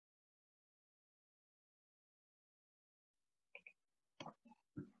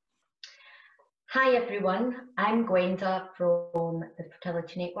Hi everyone, I'm Gwenda from the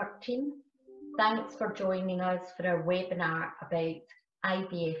Fertility Network team. Thanks for joining us for our webinar about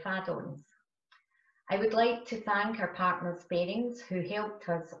IVF add-ons. I would like to thank our partners Ferring who helped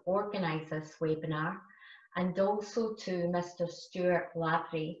us organise this webinar, and also to Mr. Stuart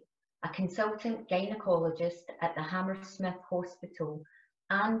Lavery, a consultant gynaecologist at the Hammersmith Hospital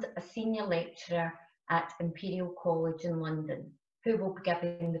and a senior lecturer at Imperial College in London, who will be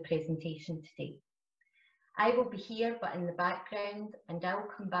giving the presentation today. I will be here but in the background, and I'll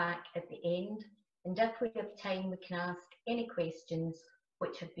come back at the end, and if we have time we can ask any questions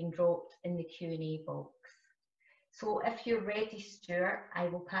which have been dropped in the Q&A box. So if you're ready, Stuart, I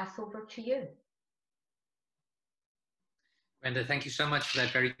will pass over to you. Brenda, thank you so much for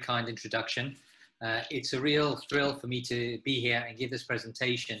that very kind introduction. It's a real thrill for me to be here and give this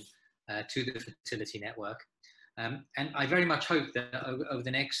presentation to the Fertility Network. And I very much hope that over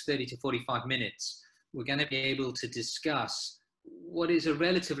the next 30 to 45 minutes, we're going to be able to discuss what is a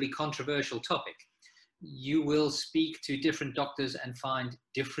relatively controversial topic. You will speak to different doctors and find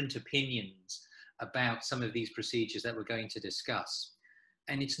different opinions about some of these procedures that we're going to discuss.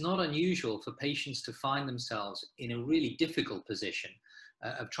 And it's not unusual for patients to find themselves in a really difficult position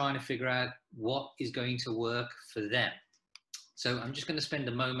of trying to figure out what is going to work for them. So I'm just going to spend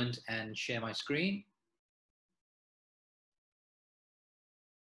a moment and share my screen.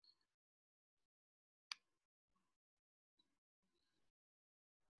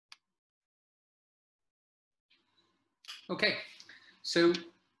 Okay, so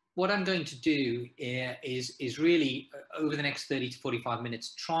what I'm going to do is really, over the next 30 to 45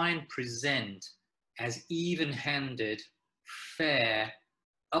 minutes, try and present as even-handed, fair,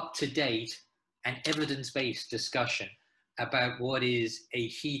 up-to-date, and evidence-based discussion about what is a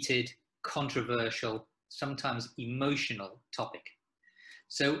heated, controversial, sometimes emotional topic.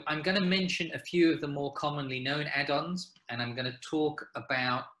 So I'm going to mention a few of the more commonly known add-ons, and I'm going to talk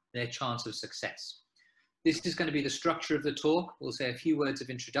about their chance of success. This is going to be the structure of the talk. We'll say a few words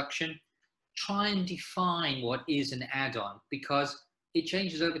of introduction, try and define what is an add-on, because it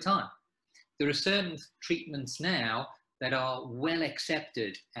changes over time. There are certain treatments now that are well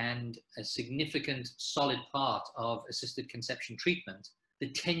accepted and a significant solid part of assisted conception treatment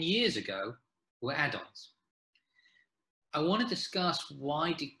that 10 years ago were add-ons. I want to discuss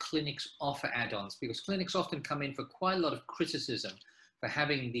why do clinics offer add-ons, because clinics often come in for quite a lot of criticism for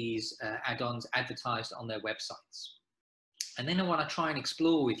having these add-ons advertised on their websites. And then I want to try and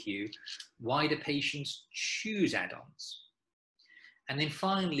explore with you why do patients choose add-ons. And then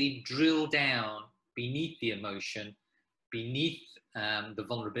finally drill down beneath the emotion, beneath the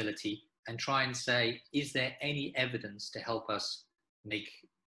vulnerability, and try and say, is there any evidence to help us make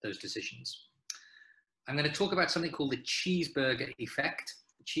those decisions? I'm going to talk about something called the cheeseburger effect.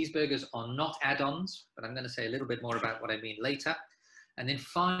 Cheeseburgers are not add-ons, but I'm going to say a little bit more about what I mean later. And then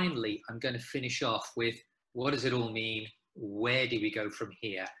finally, I'm going to finish off with what does it all mean? Where do we go from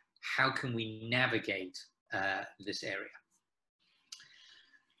here? How can we navigate this area?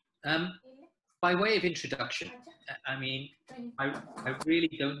 By way of introduction, I mean, I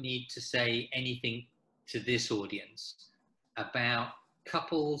really don't need to say anything to this audience about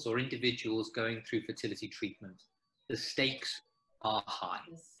couples or individuals going through fertility treatment. The stakes are high.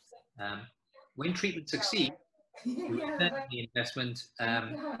 When treatment succeeds, the investment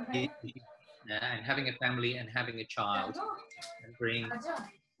and having a family and having a child and bring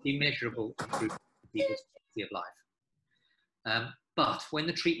immeasurable improvement to people's quality of life. But when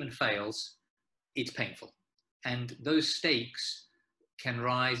the treatment fails, it's painful. And those stakes can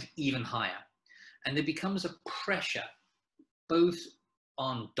rise even higher. And there becomes a pressure both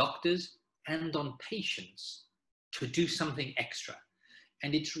on doctors and on patients to do something extra.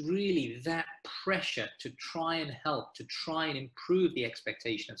 And it's really that pressure to try and help, to try and improve the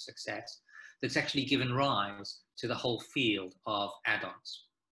expectation of success that's actually given rise to the whole field of add-ons.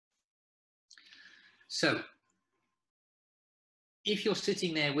 So if you're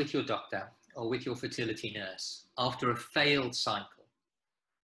sitting there with your doctor or with your fertility nurse after a failed cycle,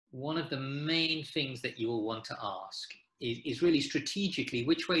 one of the main things that you will want to ask is really strategically,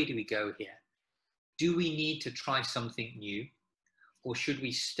 which way do we go here? Do we need to try something new? Or should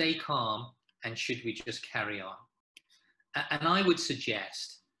we stay calm and should we just carry on? And I would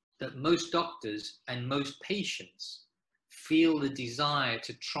suggest that most doctors and most patients feel the desire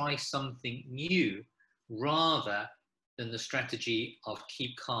to try something new rather than the strategy of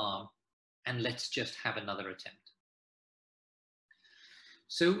keep calm and let's just have another attempt.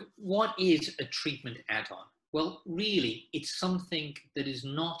 So what is a treatment add-on? Well, really, it's something that is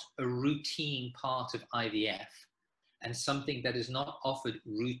not a routine part of IVF and something that is not offered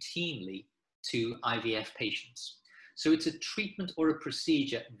routinely to IVF patients. So it's a treatment or a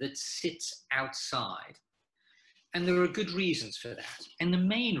procedure that sits outside. And there are good reasons for that. And the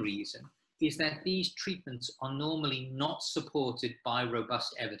main reason is that these treatments are normally not supported by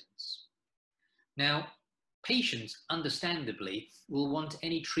robust evidence. Now, patients, understandably, will want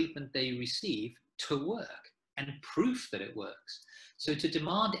any treatment they receive to work and proof that it works. So to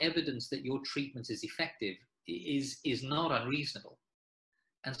demand evidence that your treatment is effective is not unreasonable.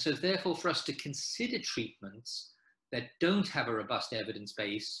 And so therefore, for us to consider treatments that don't have a robust evidence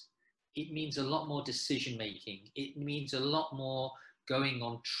base, it means a lot more decision-making. It means a lot more going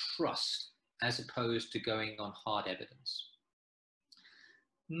on trust as opposed to going on hard evidence.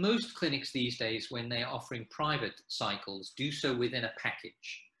 Most clinics these days, when they're offering private cycles, do so within a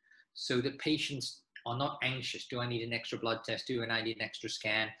package so that patients are not anxious. Do I need an extra blood test? Do I need an extra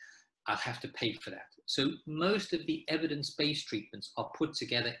scan? I'll have to pay for that. So most of the evidence-based treatments are put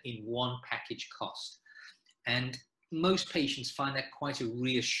together in one package cost. And most patients find that quite a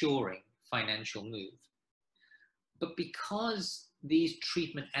reassuring financial move. But because these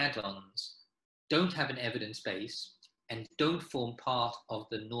treatment add-ons don't have an evidence base and don't form part of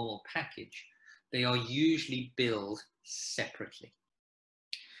the normal package, they are usually billed separately.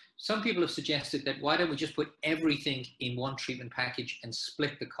 Some people have suggested that why don't we just put everything in one treatment package and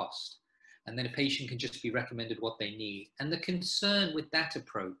split the cost, and then a patient can just be recommended what they need. And the concern with that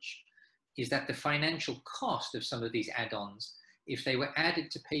approach is that the financial cost of some of these add-ons, if they were added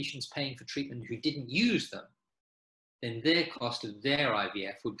to patients paying for treatment who didn't use them, then their cost of their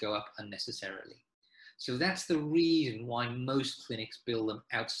IVF would go up unnecessarily. So that's the reason why most clinics bill them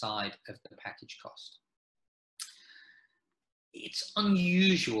outside of the package cost. It's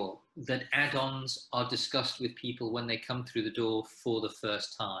unusual that add-ons are discussed with people when they come through the door for the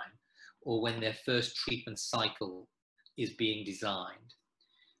first time or when their first treatment cycle is being designed.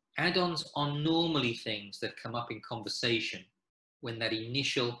 Add-ons are normally things that come up in conversation when that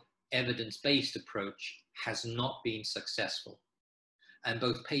initial evidence-based approach has not been successful. And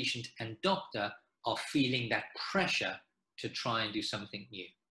both patient and doctor are feeling that pressure to try and do something new.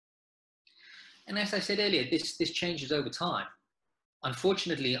 And as I said earlier, this changes over time.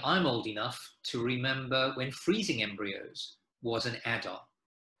 Unfortunately, I'm old enough to remember when freezing embryos was an add-on.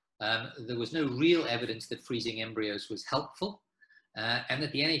 There was no real evidence that freezing embryos was helpful, and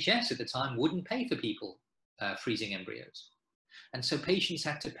that the NHS at the time wouldn't pay for people freezing embryos. And so patients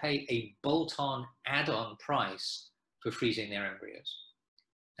had to pay a bolt-on add-on price for freezing their embryos.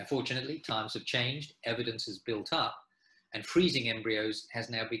 Unfortunately, times have changed, evidence has built up, and freezing embryos has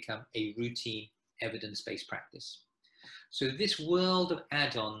now become a routine evidence-based practice. So this world of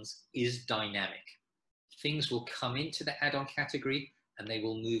add-ons is dynamic. Things will come into the add-on category and they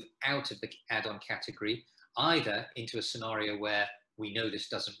will move out of the add-on category, either into a scenario where we know this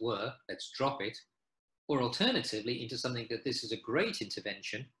doesn't work, let's drop it, or alternatively into something that this is a great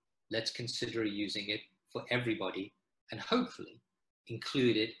intervention, let's consider using it for everybody and hopefully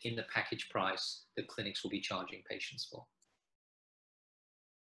include it in the package price that clinics will be charging patients for.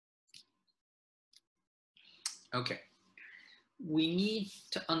 Okay. We need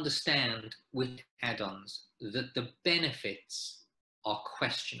to understand with add-ons that the benefits are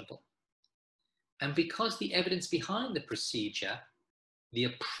questionable. And because the evidence behind the procedure, the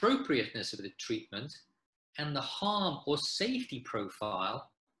appropriateness of the treatment, and the harm or safety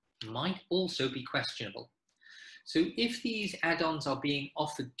profile might also be questionable. So if these add-ons are being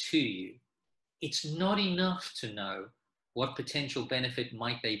offered to you, it's not enough to know what potential benefit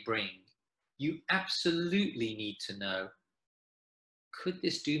might they bring. You absolutely need to know, could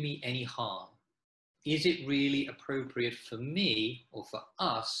this do me any harm? Is it really appropriate for me or for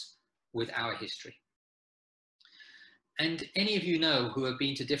us with our history? And any of you know who have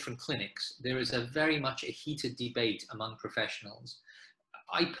been to different clinics, there is a very much a heated debate among professionals.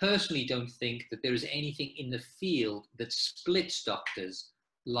 I personally don't think that there is anything in the field that splits doctors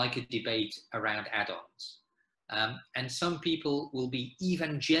like a debate around add-ons. And some people will be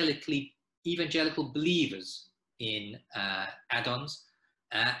evangelical believers in add-ons,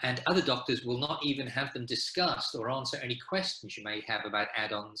 and other doctors will not even have them discussed or answer any questions you may have about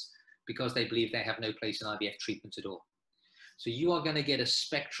add-ons because they believe they have no place in IVF treatment at all. So you are going to get a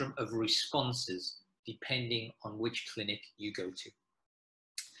spectrum of responses depending on which clinic you go to.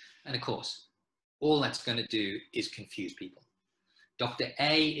 And of course, all that's going to do is confuse people. Dr.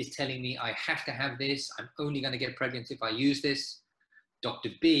 A is telling me I have to have this, I'm only going to get pregnant if I use this. Dr.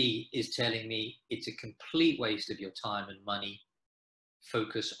 B is telling me it's a complete waste of your time and money.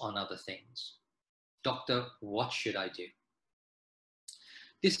 Focus on other things. Doctor, what should I do?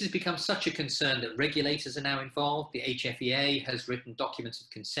 This has become such a concern that regulators are now involved. The HFEA has written documents of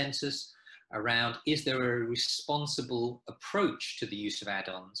consensus around, is there a responsible approach to the use of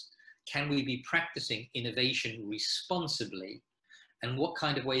add-ons? Can we be practicing innovation responsibly? And what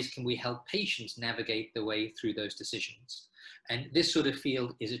kind of ways can we help patients navigate the way through those decisions? And this sort of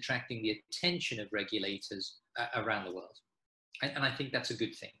field is attracting the attention of regulators around the world. And I think that's a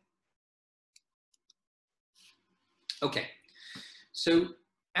good thing. Okay, so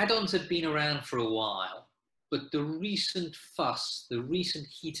add-ons have been around for a while, but the recent fuss, the recent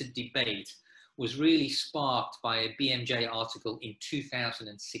heated debate was really sparked by a BMJ article in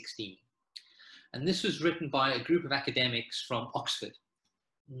 2016. And this was written by a group of academics from Oxford,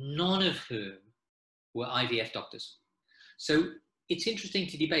 none of whom were IVF doctors. So it's interesting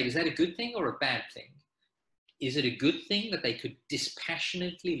to debate, is that a good thing or a bad thing? Is it a good thing that they could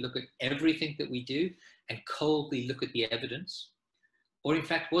dispassionately look at everything that we do and coldly look at the evidence? Or in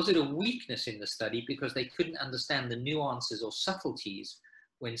fact, was it a weakness in the study because they couldn't understand the nuances or subtleties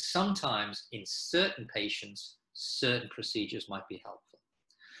when sometimes in certain patients, certain procedures might be helpful?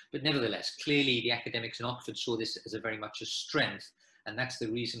 But nevertheless, clearly the academics in Oxford saw this as a very much a strength, and that's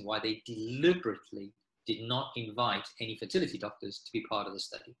the reason why they deliberately did not invite any fertility doctors to be part of the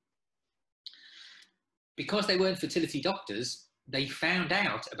study. Because they weren't fertility doctors, they found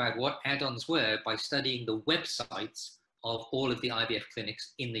out about what add-ons were by studying the websites of all of the IVF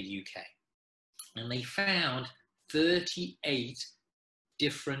clinics in the UK. And they found 38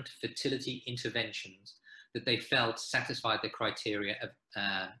 different fertility interventions that they felt satisfied the criteria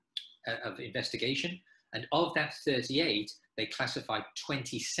of investigation. And of that 38, they classified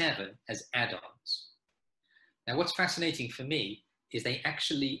 27 as add-ons. Now, what's fascinating for me is they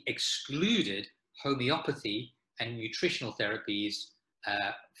actually excluded homeopathy and nutritional therapies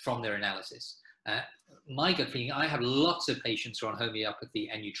from their analysis. My gut feeling, I have lots of patients who are on homeopathy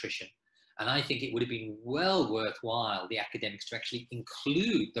and nutrition, and I think it would have been well worthwhile, the academics, to actually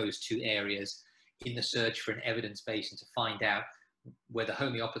include those two areas in the search for an evidence base and to find out whether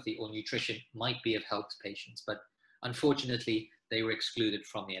homeopathy or nutrition might be of help to patients. But unfortunately, they were excluded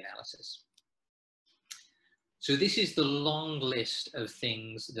from the analysis. So this is the long list of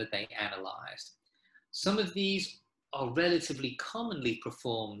things that they analyzed. Some of these are relatively commonly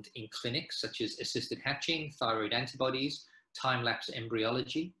performed in clinics, such as assisted hatching, thyroid antibodies, time-lapse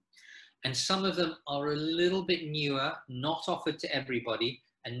embryology. And some of them are a little bit newer, not offered to everybody,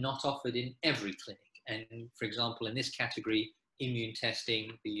 and not offered in every clinic. And for example, in this category, immune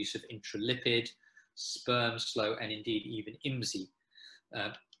testing, the use of intralipid, sperm slow, and indeed even IMSI,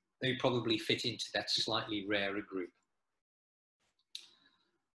 they probably fit into that slightly rarer group.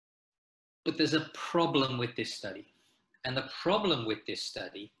 But there's a problem with this study. And the problem with this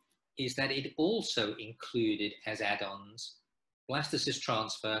study is that it also included as add-ons blastocyst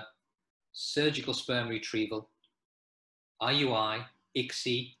transfer, surgical sperm retrieval, IUI,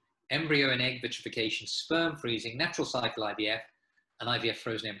 ICSI, embryo and egg vitrification, sperm freezing, natural cycle IVF, and IVF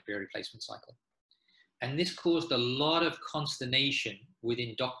frozen embryo replacement cycle. And this caused a lot of consternation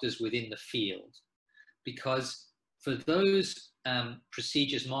within doctors within the field, because for those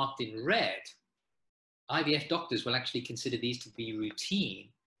procedures marked in red, IVF doctors will actually consider these to be routine,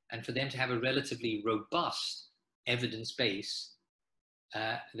 and for them to have a relatively robust evidence base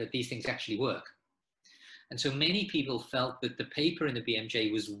that these things actually work. And so many people felt that the paper in the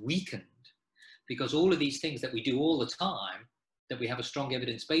BMJ was weakened because all of these things that we do all the time, that we have a strong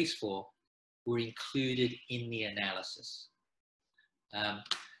evidence base for, were included in the analysis.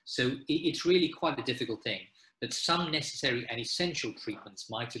 So it's really quite a difficult thing, that some necessary and essential treatments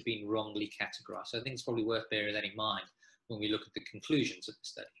might have been wrongly categorized. So I think it's probably worth bearing that in mind when we look at the conclusions of the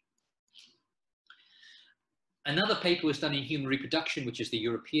study. Another paper was done in Human Reproduction, which is the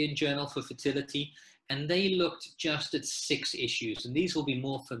European Journal for Fertility, and they looked just at 6 issues, and these will be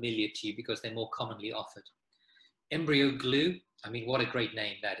more familiar to you because they're more commonly offered. Embryo glue, I mean, what a great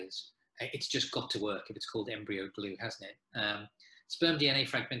name that is. It's just got to work if it's called embryo glue, hasn't it? Sperm DNA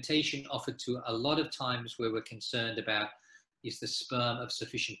fragmentation, offered to a lot of times where we're concerned about, is the sperm of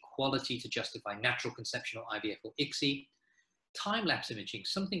sufficient quality to justify natural conception or IVF or ICSI. Time-lapse imaging,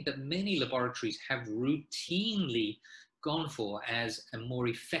 something that many laboratories have routinely gone for as a more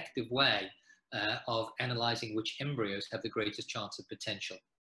effective way of analyzing which embryos have the greatest chance of potential.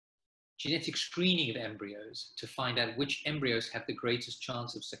 Genetic screening of embryos to find out which embryos have the greatest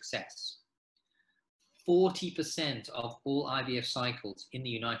chance of success. 40% of all IVF cycles in the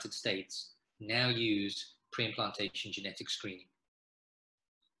United States now use pre-implantation genetic screening.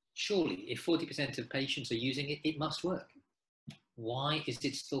 Surely, if 40% of patients are using it, it must work. Why is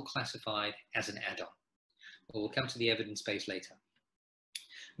it still classified as an add-on? Well, we'll come to the evidence base later.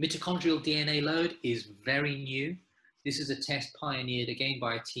 Mitochondrial DNA load is very new. This is a test pioneered again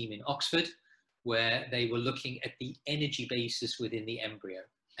by a team in Oxford, where they were looking at the energy basis within the embryo.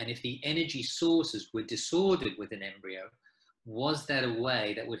 And if the energy sources were disordered with an embryo, was that a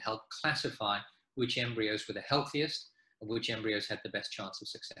way that would help classify which embryos were the healthiest and which embryos had the best chance of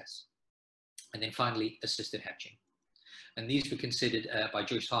success? And then finally, assisted hatching. And these were considered by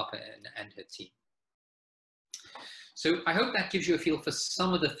Joyce Harper and her team. So I hope that gives you a feel for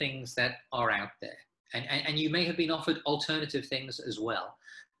some of the things that are out there. And you may have been offered alternative things as well,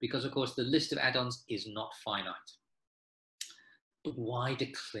 because of course the list of add-ons is not finite. But why do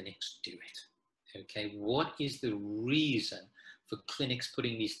clinics do it? Okay, what is the reason for clinics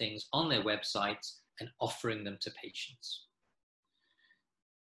putting these things on their websites and offering them to patients?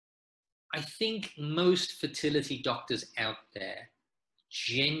 I think most fertility doctors out there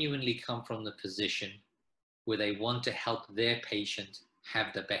genuinely come from the position where they want to help their patient have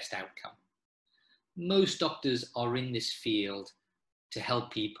the best outcome. Most doctors are in this field to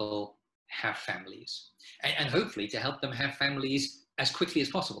help people have families, and hopefully to help them have families as quickly as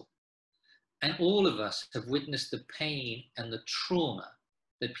possible. And all of us have witnessed the pain and the trauma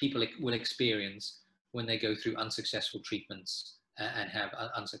that people will experience when they go through unsuccessful treatments and have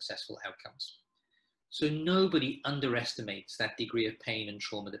unsuccessful outcomes. So nobody underestimates that degree of pain and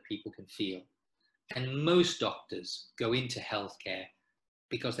trauma that people can feel. And most doctors go into healthcare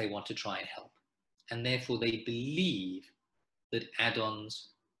because they want to try and help. And therefore they believe that add-ons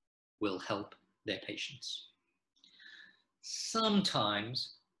will help their patients.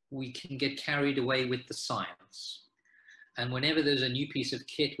 Sometimes we can get carried away with the science. And whenever there's a new piece of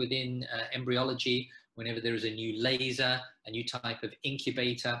kit within embryology, whenever there is a new laser, a new type of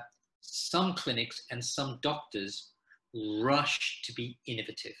incubator, some clinics and some doctors rush to be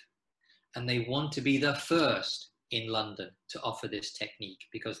innovative. And they want to be the first in London to offer this technique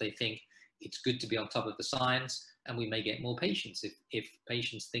because they think it's good to be on top of the science and we may get more patients if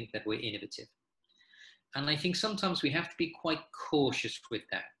patients think that we're innovative. And I think sometimes we have to be quite cautious with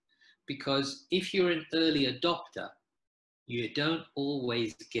that, because if you're an early adopter, you don't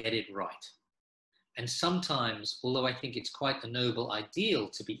always get it right. And sometimes, although I think it's quite a noble ideal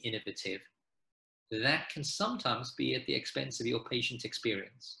to be innovative, that can sometimes be at the expense of your patient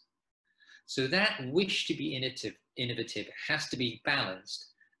experience. So that wish to be innovative has to be balanced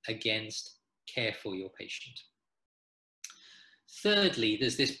against care for your patient. Thirdly,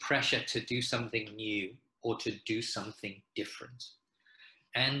 there's this pressure to do something new or to do something different.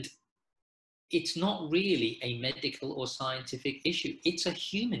 And it's not really a medical or scientific issue. It's a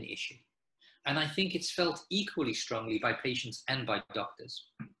human issue. And I think it's felt equally strongly by patients and by doctors.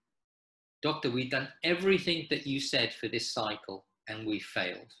 Doctor, we've done everything that you said for this cycle and we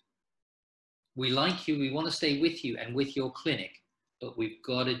failed. We like you, we want to stay with you and with your clinic, but we've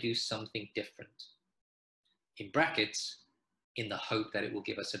got to do something different. In brackets, in the hope that it will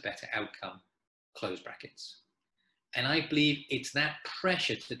give us a better outcome, close brackets. And I believe it's that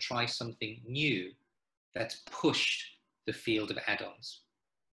pressure to try something new that's pushed the field of add-ons.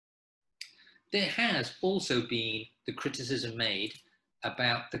 There has also been the criticism made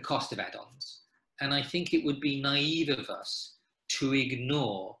about the cost of add-ons. And I think it would be naive of us to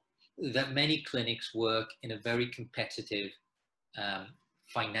ignore that many clinics work in a very competitive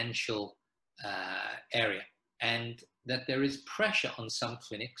financial area, and that there is pressure on some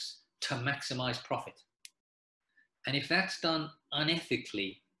clinics to maximize profit. And if that's done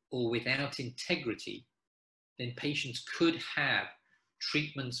unethically or without integrity, then patients could have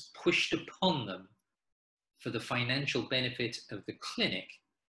treatments pushed upon them for the financial benefit of the clinic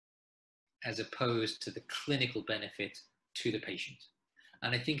as opposed to the clinical benefit to the patient.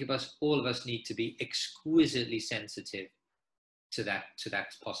 And I think all of us need to be exquisitely sensitive to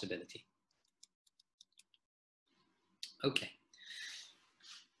that possibility. Okay.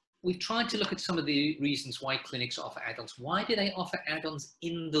 We've tried to look at some of the reasons why clinics offer add-ons. Why do they offer add-ons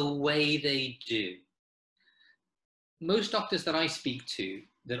in the way they do? Most doctors that I speak to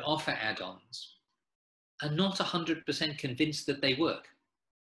that offer add-ons are not 100% convinced that they work.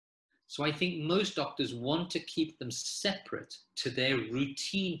 So I think most doctors want to keep them separate to their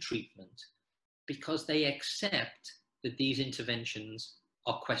routine treatment because they accept that these interventions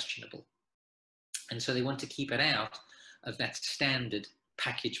are questionable. And so they want to keep it out of that standard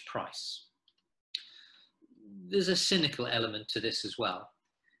package price. There's a cynical element to this as well.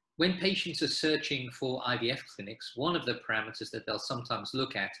 When patients are searching for IVF clinics, one of the parameters that they'll sometimes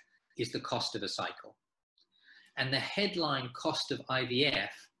look at is the cost of a cycle. And the headline cost of IVF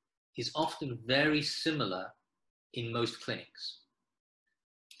is often very similar in most clinics.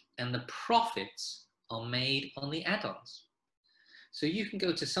 And the profits are made on the add-ons. So you can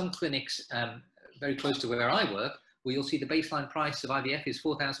go to some clinics very close to where I work, where you'll see the baseline price of IVF is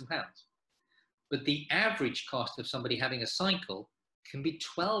 £4,000. but the average cost of somebody having a cycle can be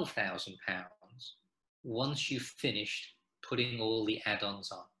 £12,000 once you've finished putting all the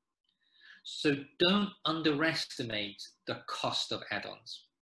add-ons on. So don't underestimate the cost of add-ons.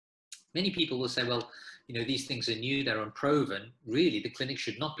 Many people will say, well, you know, these things are new, they're unproven. Really, the clinic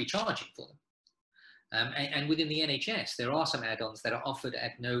should not be charging for them. And within the NHS, there are some add-ons that are offered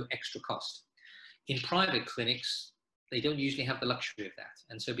at no extra cost. In private clinics, they don't usually have the luxury of that.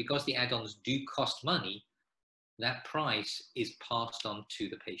 And so because the add-ons do cost money, that price is passed on to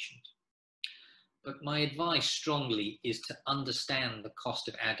the patient. But my advice strongly is to understand the cost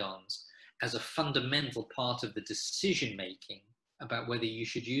of add-ons as a fundamental part of the decision-making about whether you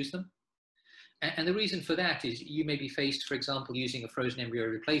should use them. And the reason for that is you may be faced, for example, using a frozen embryo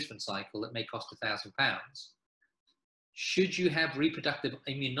replacement cycle that may cost £1,000. Should you have reproductive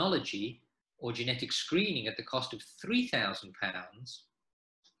immunology or genetic screening at the cost of £3,000,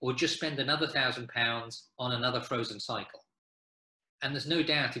 or just spend another £1,000 on another frozen cycle? And there's no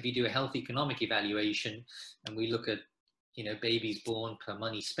doubt if you do a health economic evaluation and we look at, you know, babies born per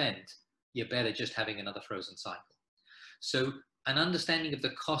money spent, you're better just having another frozen cycle. So an understanding of the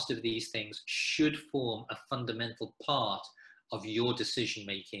cost of these things should form a fundamental part of your decision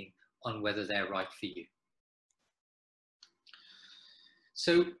making on whether they're right for you.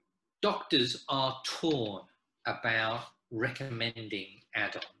 So doctors are torn about recommending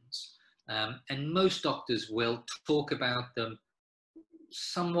add-ons, and most doctors will talk about them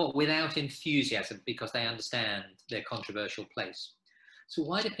somewhat without enthusiasm because they understand their controversial place. So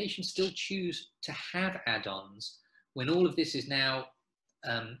why do patients still choose to have add-ons when all of this is now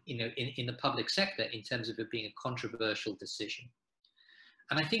you know, in the public sector in terms of it being a controversial decision?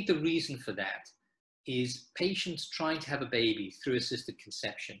 And I think the reason for that is patients trying to have a baby through assisted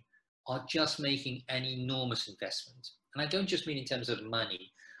conception are just making an enormous investment. And I don't just mean in terms of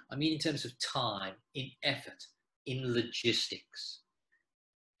money, I mean in terms of time, in effort, in logistics.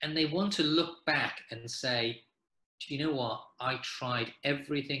 And they want to look back and say, do you know what? I tried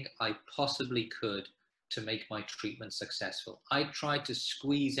everything I possibly could to make my treatment successful. I tried to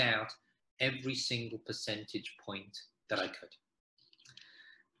squeeze out every single percentage point that I could.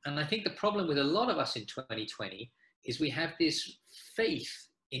 And I think the problem with a lot of us in 2020 is we have this faith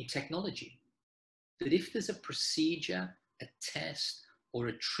in technology, that if there's a procedure, a test, or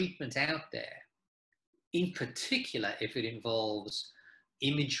a treatment out there, in particular, if it involves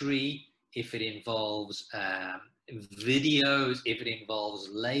imagery, if it involves videos, if it involves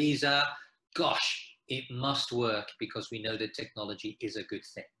laser, gosh, it must work because we know that technology is a good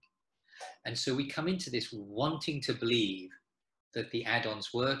thing. And so we come into this wanting to believe that the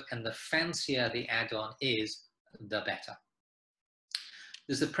add-ons work, and the fancier the add-on is, the better.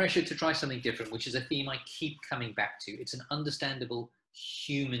 There's the pressure to try something different, which is a theme I keep coming back to. It's an understandable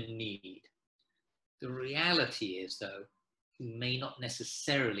human need. The reality is, though, you may not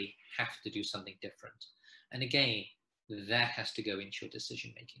necessarily have to do something different. And again, that has to go into your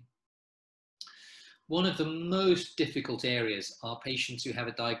decision making. One of the most difficult areas are patients who have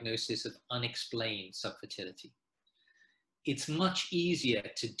a diagnosis of unexplained subfertility. It's much easier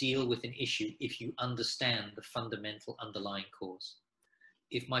to deal with an issue if you understand the fundamental underlying cause.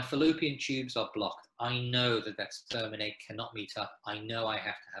 If my fallopian tubes are blocked, I know that that sperm and egg cannot meet up. I know I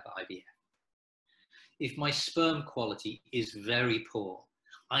have to have IVF. If my sperm quality is very poor,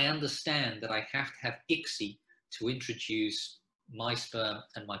 I understand that I have to have ICSI to introduce my sperm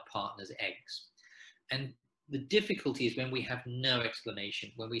and my partner's eggs. And the difficulty is when we have no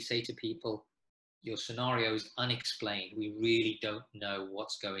explanation, when we say to people, your scenario is unexplained, we really don't know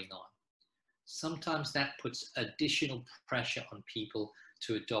what's going on. Sometimes that puts additional pressure on people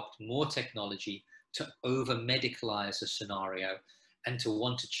to adopt more technology, to over-medicalize a scenario, and to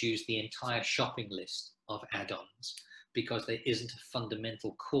want to choose the entire shopping list of add-ons because there isn't a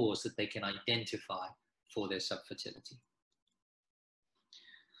fundamental cause that they can identify for their subfertility.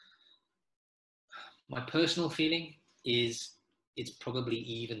 My personal feeling is it's probably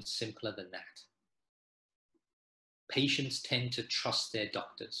even simpler than that. Patients tend to trust their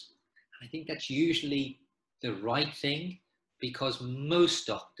doctors. And I think that's usually the right thing because most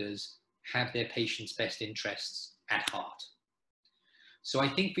doctors have their patients' best interests at heart. So I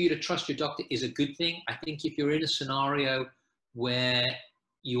think for you to trust your doctor is a good thing. I think if you're in a scenario where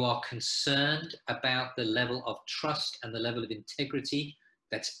you are concerned about the level of trust and the level of integrity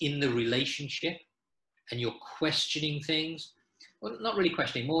that's in the relationship, and you're questioning things, well, not really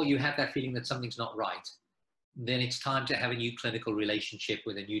questioning, more you have that feeling that something's not right, then it's time to have a new clinical relationship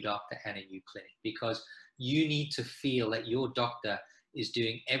with a new doctor and a new clinic, because you need to feel that your doctor is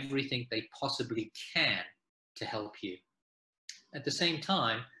doing everything they possibly can to help you. At the same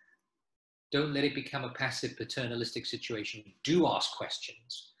time, Don't let it become a passive paternalistic situation. Do ask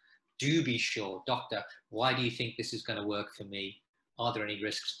questions. Do be sure, doctor, why do you think this is going to work for me? Are there any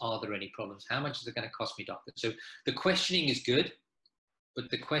risks? Are there any problems? How much is it going to cost me, doctor? So the questioning is good, but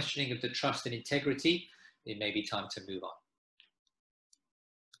the questioning of the trust and integrity, it may be time to move on.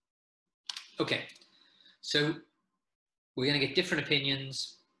 Okay, so we're going to get different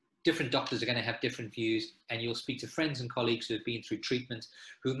opinions. Different doctors are going to have different views, and you'll speak to friends and colleagues who have been through treatment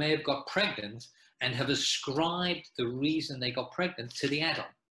who may have got pregnant and have ascribed the reason they got pregnant to the add-on.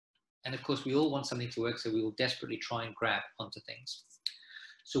 And of course, we all want something to work, so we will desperately try and grab onto things.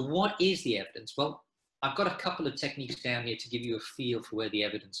 So what is the evidence? Well, I've got a couple of techniques down here to give you a feel for where the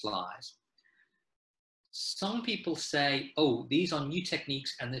evidence lies. Some people say, oh, these are new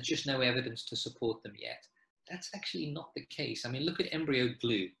techniques and there's just no evidence to support them yet. That's actually not the case. I mean, look at embryo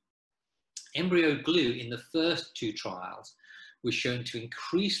glue. Embryo glue in the first 2 trials was shown to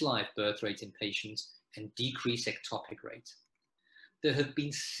increase live birth rate in patients and decrease ectopic rate. There have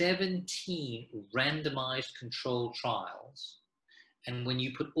been 17 randomized controlled trials. And when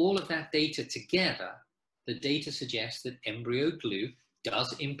you put all of that data together, the data suggests that embryo glue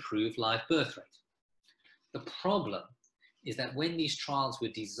does improve live birth rate. The problem is that when these trials were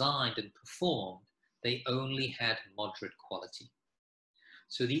designed and performed, they only had moderate quality.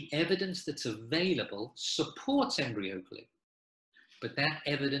 So the evidence that's available supports embryo glue, but that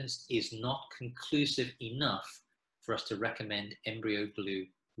evidence is not conclusive enough for us to recommend embryo glue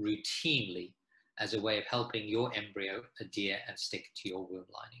routinely as a way of helping your embryo adhere and stick to your womb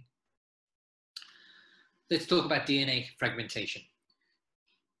lining. Let's talk about DNA fragmentation.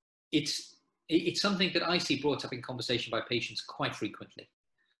 It's something that I see brought up in conversation by patients quite frequently.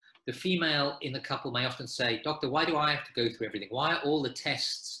 The female in the couple may often say, doctor, why do I have to go through everything? Why are all the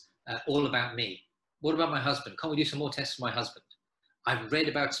tests all about me? What about my husband? Can't we do some more tests for my husband? I've read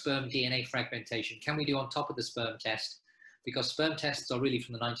about sperm DNA fragmentation. Can we do on top of the sperm test? Because sperm tests are really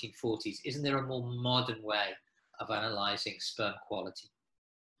from the 1940s. Isn't there a more modern way of analyzing sperm quality?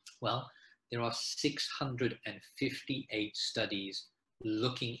 Well, there are 658 studies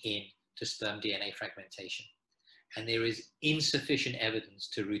looking into sperm DNA fragmentation, and there is insufficient evidence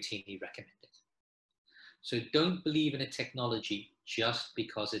to routinely recommend it. So don't believe in a technology just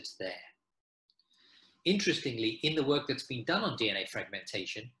because it's there. Interestingly, in the work that's been done on DNA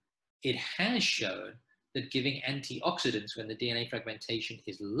fragmentation, it has shown that giving antioxidants when the DNA fragmentation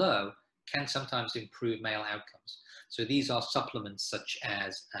is low can sometimes improve male outcomes. So these are supplements such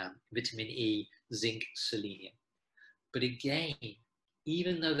as vitamin E, zinc, selenium. But again,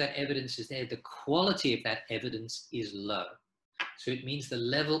 even though that evidence is there, the quality of that evidence is low. So it means the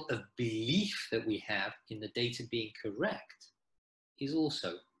level of belief that we have in the data being correct is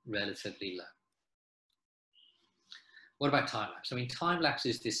also relatively low. What about time-lapse? I mean, time-lapse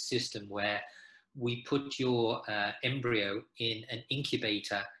is this system where we put your embryo in an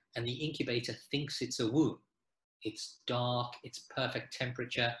incubator and the incubator thinks it's a womb. It's dark, it's perfect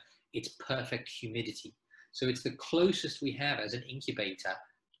temperature, it's perfect humidity. So it's the closest we have as an incubator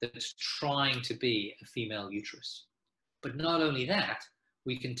that's trying to be a female uterus. But not only that,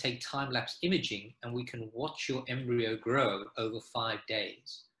 we can take time-lapse imaging and we can watch your embryo grow over 5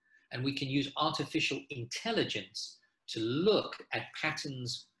 days. And we can use artificial intelligence to look at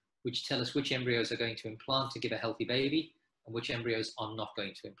patterns which tell us which embryos are going to implant to give a healthy baby and which embryos are not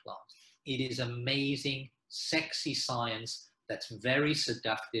going to implant. It is amazing, sexy science that's very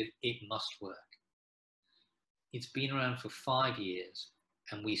seductive. It must work. It's been around for 5 years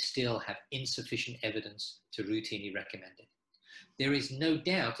and we still have insufficient evidence to routinely recommend it. There is no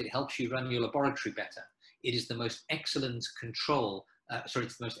doubt it helps you run your laboratory better. It is the most excellent control, it's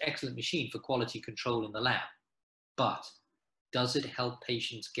the most excellent machine for quality control in the lab. But does it help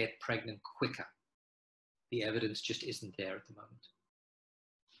patients get pregnant quicker? The evidence just isn't there at the moment.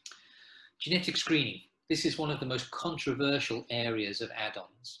 Genetic screening. This is one of the most controversial areas of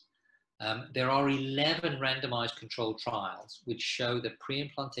add-ons. There are 11 randomized controlled trials which show that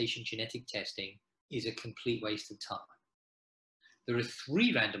pre-implantation genetic testing is a complete waste of time. There are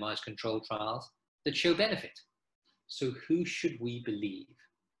 3 randomized controlled trials that show benefit. So who should we believe?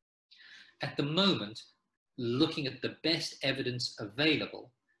 At the moment, looking at the best evidence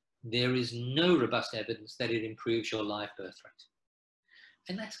available, there is no robust evidence that it improves your live birth rate.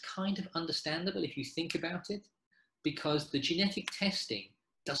 And that's kind of understandable if you think about it, because the genetic testing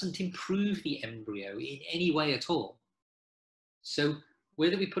doesn't improve the embryo in any way at all. So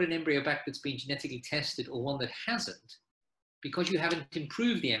whether we put an embryo back that's been genetically tested or one that hasn't, because you haven't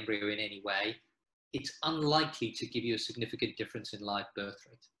improved the embryo in any way, it's unlikely to give you a significant difference in live birth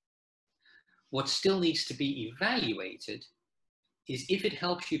rate. What still needs to be evaluated is if it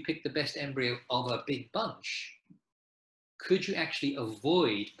helps you pick the best embryo of a big bunch, could you actually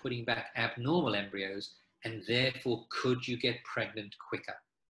avoid putting back abnormal embryos, and therefore could you get pregnant quicker?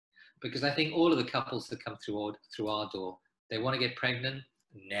 Because I think all of the couples that come through our door, they want to get pregnant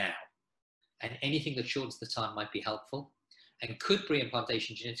now. And anything that shortens the time might be helpful. And could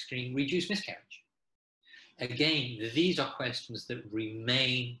pre-implantation genetic screening reduce miscarriage? Again, these are questions that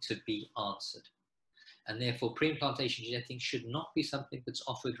remain to be answered. And therefore, pre-implantation genetics should not be something that's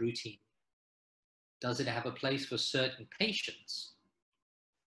offered routinely. Does it have a place for certain patients?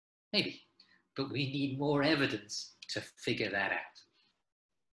 Maybe, but we need more evidence to figure that out.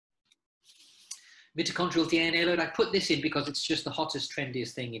 Mitochondrial DNA load, I put this in because it's just the hottest,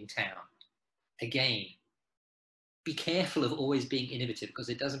 trendiest thing in town. Again, be careful of always being innovative because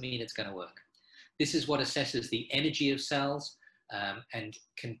it doesn't mean it's going to work. This is what assesses the energy of cells and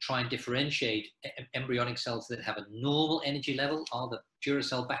can try and differentiate embryonic cells that have a normal energy level. Are the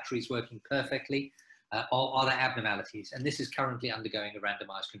Duracell batteries working perfectly? Or are there abnormalities? And this is currently undergoing a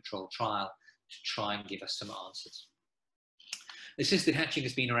randomized controlled trial to try and give us some answers. Assisted hatching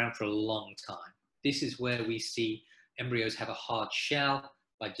has been around for a long time. This is where we see embryos have a hard shell.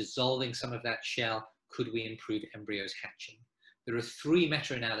 By dissolving some of that shell, could we improve embryos hatching? There are 3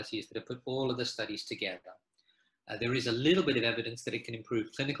 meta-analyses that have put all of the studies together. There is a little bit of evidence that it can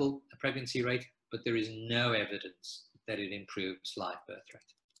improve clinical pregnancy rate, but there is no evidence that it improves live birth rate.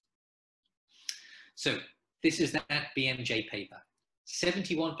 So this is that BMJ paper.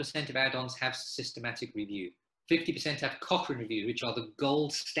 71% of add-ons have systematic review. 50% have Cochrane review, which are the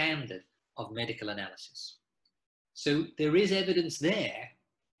gold standard of medical analysis. So there is evidence there,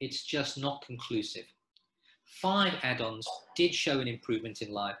 it's just not conclusive. 5 add-ons did show an improvement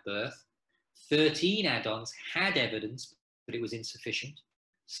in live birth. 13 add-ons had evidence, but it was insufficient.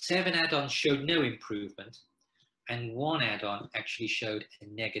 7 add-ons showed no improvement, and 1 add-on actually showed a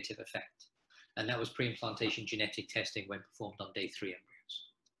negative effect. And that was pre-implantation genetic testing when performed on day 3 embryos.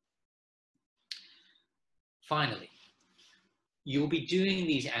 Finally, you'll be doing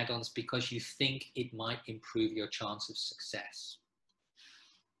these add-ons because you think it might improve your chance of success.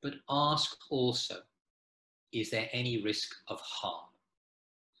 But ask also, is there any risk of harm?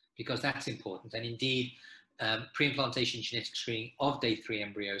 Because that's important. And indeed, pre-implantation genetic screening of day 3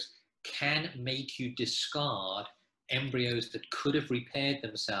 embryos can make you discard embryos that could have repaired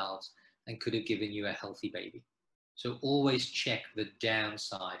themselves and could have given you a healthy baby. So always check the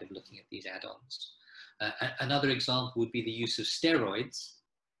downside of looking at these add-ons. Another example would be the use of steroids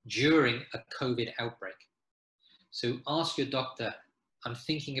during a COVID outbreak. So ask your doctor, I'm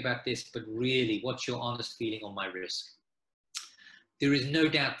thinking about this, but really, what's your honest feeling on my risk? There is no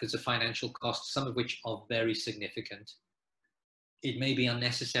doubt there's a financial cost, some of which are very significant. It may be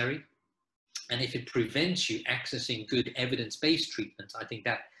unnecessary. And if it prevents you accessing good evidence-based treatment, I think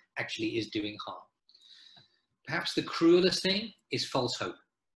that actually is doing harm. Perhaps the cruelest thing is false hope.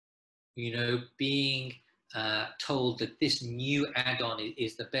 You know, being told that this new add-on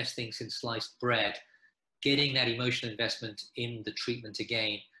is the best thing since sliced bread, getting that emotional investment in the treatment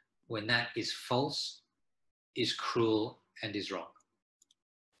again, when that is false, is cruel and is wrong.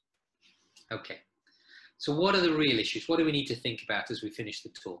 Okay, so what are the real issues? What do we need to think about as we finish the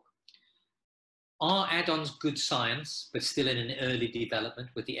talk? Are add-ons good science, but still in an early development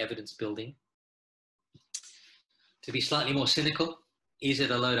with the evidence building? To be slightly more cynical, is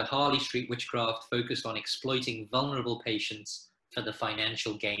it a load of Harley Street witchcraft focused on exploiting vulnerable patients for the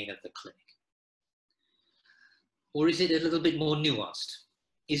financial gain of the clinic? Or is it a little bit more nuanced?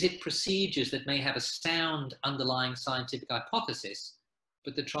 Is it procedures that may have a sound underlying scientific hypothesis,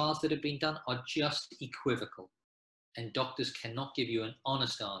 but the trials that have been done are just equivocal, and doctors cannot give you an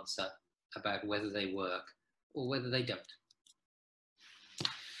honest answer about whether they work or whether they don't?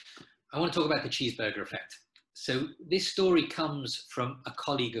 I want to talk about the cheeseburger effect. So this story comes from a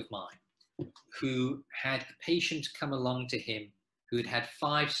colleague of mine who had a patient come along to him who had had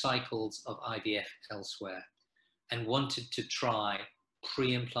 5 cycles of IVF elsewhere and wanted to try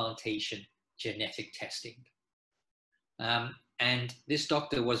pre-implantation genetic testing. And this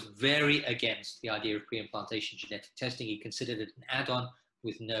doctor was very against the idea of pre-implantation genetic testing. He considered it an add-on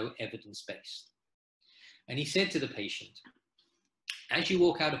with no evidence base. And he said to the patient, as you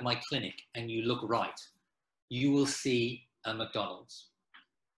walk out of my clinic and you look right, you will see a McDonald's.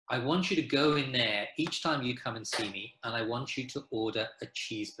 I want you to go in there each time you come and see me, and I want you to order a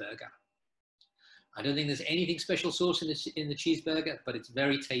cheeseburger. I don't think there's anything special sauce in the cheeseburger, but it's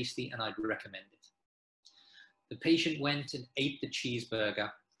very tasty and I'd recommend it. The patient went and ate the cheeseburger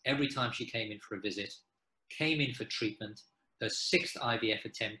every time she came in for a visit, came in for treatment, her 6th IVF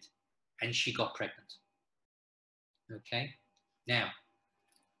attempt, and she got pregnant. Okay? Now,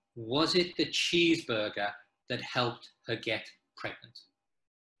 was it the cheeseburger that helped her get pregnant?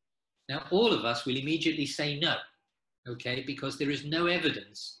 Now, all of us will immediately say no, okay, because there is no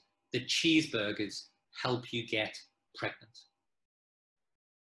evidence that cheeseburgers help you get pregnant.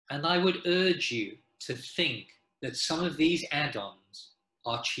 And I would urge you to think that some of these add-ons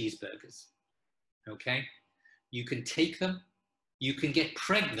are cheeseburgers, okay? You can take them, you can get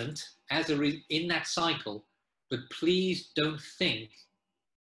pregnant in that cycle, but please don't think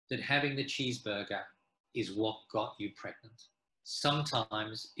that having the cheeseburger is what got you pregnant.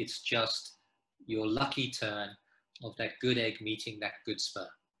 Sometimes it's just your lucky turn of that good egg meeting that good sperm.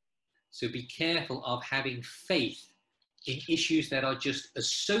 So be careful of having faith in issues that are just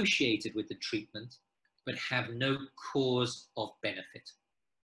associated with the treatment, but have no cause of benefit.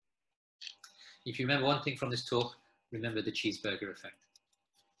 If you remember one thing from this talk, remember the cheeseburger effect.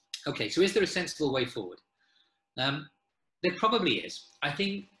 Okay, so is there a sensible way forward? There probably is. I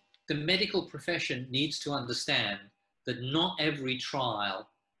think the medical profession needs to understand that not every trial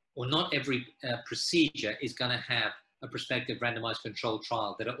or not every procedure is going to have a prospective randomized controlled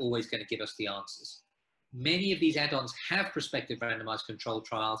trial that are always going to give us the answers. Many of these add-ons have prospective randomized controlled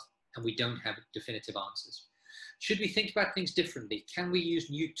trials, and we don't have definitive answers. Should we think about things differently? Can we use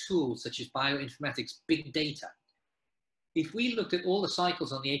new tools such as bioinformatics, big data? If we looked at all the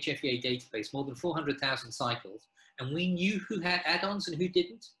cycles on the HFEA database, more than 400,000 cycles, and we knew who had add-ons and who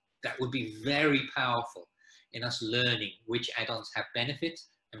didn't, that would be very powerful in us learning which add-ons have benefit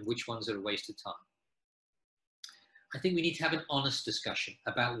and which ones are a waste of time. I think we need to have an honest discussion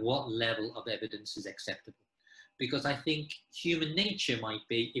about what level of evidence is acceptable. Because I think human nature might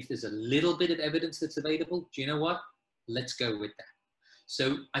be, if there's a little bit of evidence that's available, do you know what? Let's go with that.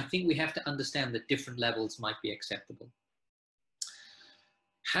 So I think we have to understand that different levels might be acceptable.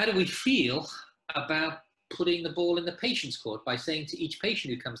 How do we feel about putting the ball in the patient's court by saying to each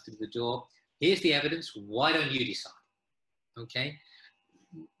patient who comes through the door, here's the evidence, why don't you decide? Okay.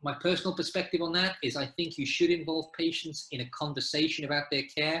 My personal perspective on that is I think you should involve patients in a conversation about their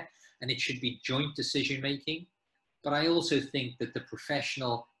care, and it should be joint decision making. But I also think that the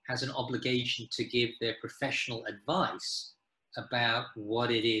professional has an obligation to give their professional advice about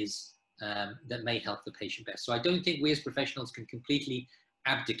what it is that may help the patient best. So I don't think we as professionals can completely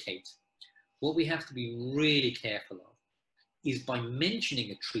abdicate. What we have to be really careful of is by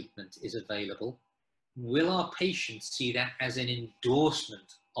mentioning a treatment is available, will our patients see that as an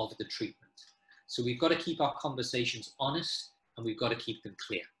endorsement of the treatment? So we've got to keep our conversations honest, and we've got to keep them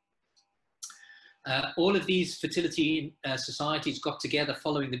clear. All of these fertility societies got together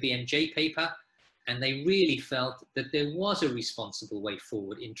following the BMJ paper, and they really felt that there was a responsible way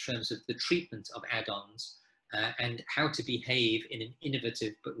forward in terms of the treatment of add-ons and how to behave in an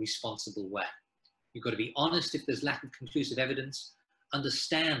innovative but responsible way. You've got to be honest if there's lack of conclusive evidence,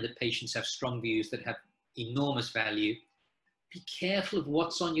 understand that patients have strong views that have enormous value. Be careful of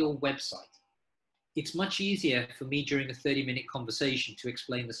what's on your website. It's much easier for me during a 30-minute conversation to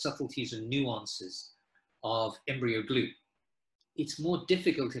explain the subtleties and nuances of embryo glue. It's more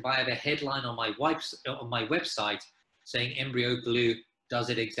difficult if I have a headline on my website saying embryo glue does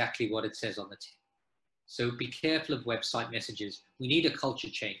it exactly what it says on the tin. So be careful of website messages. We need a culture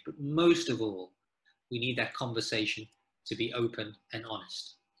change, but most of all, we need that conversation to be open and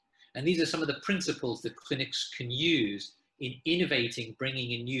honest. And these are some of the principles that clinics can use in innovating,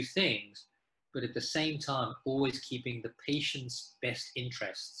 bringing in new things, but at the same time, always keeping the patient's best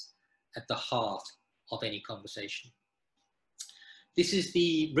interests at the heart of any conversation. This is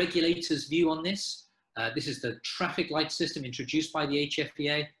the regulator's view on this. This is the traffic light system introduced by the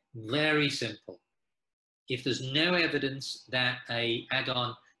HFEA. Very simple. If there's no evidence that an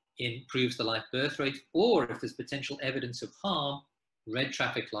add-on improves the live birth rate, or if there's potential evidence of harm, red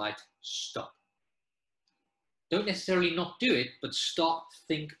traffic light, stop. Don't necessarily not do it, but stop,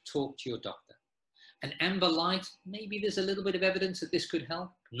 think, talk to your doctor. An amber light, maybe there's a little bit of evidence that this could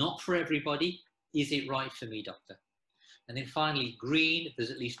help. Not for everybody. Is it right for me, doctor? And then finally, green, if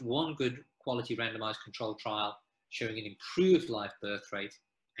there's at least one good quality randomized controlled trial showing an improved live birth rate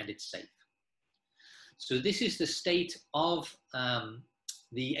and it's safe. So this is the state of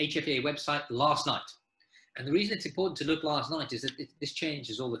the HFEA website last night. And the reason it's important to look last night is that this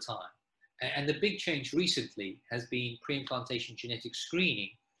changes all the time. And the big change recently has been pre-implantation genetic screening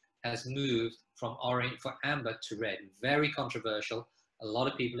has moved from orange for amber to red. Very controversial. A lot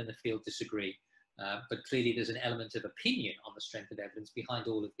of people in the field disagree, but clearly there's an element of opinion on the strength of evidence behind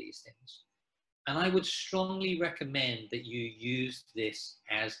all of these things. And I would strongly recommend that you use this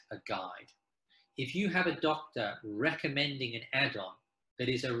as a guide. If you have a doctor recommending an add-on that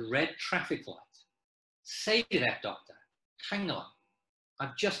is a red traffic light, say to that doctor, hang on,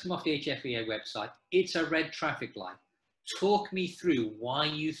 I've just come off the HFEA website. It's a red traffic light. Talk me through why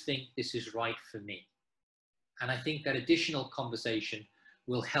you think this is right for me. And I think that additional conversation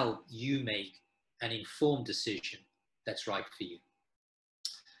will help you make an informed decision that's right for you.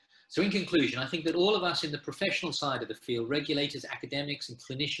 So in conclusion, I think that all of us in the professional side of the field, regulators, academics, and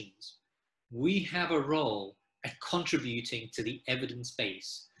clinicians, we have a role at contributing to the evidence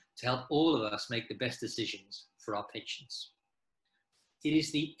base to help all of us make the best decisions for our patients. It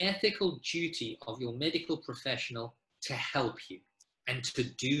is the ethical duty of your medical professional to help you and to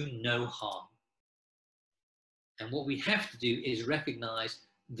do no harm. And what we have to do is recognize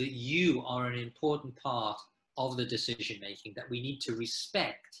that you are an important part of the decision making, that we need to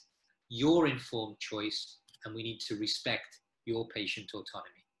respect your informed choice and we need to respect your patient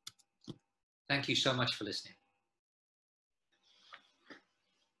autonomy. Thank you so much for listening.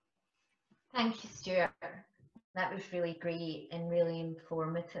 Thank you, Stuart. That was really great and really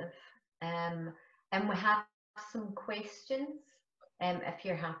informative. And we have some questions, if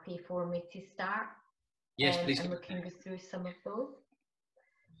you're happy for me to start. Yes, please. And we can go through some of those.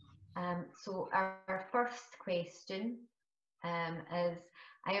 So our first question is,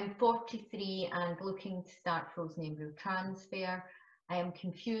 I am 43 and looking to start frozen embryo transfer. I am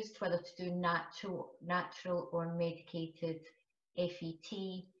confused whether to do natural or medicated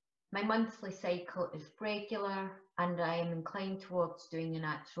FET. My monthly cycle is regular and I am inclined towards doing a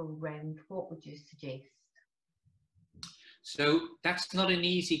natural round. What would you suggest? So that's not an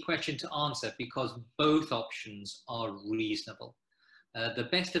easy question to answer because both options are reasonable. The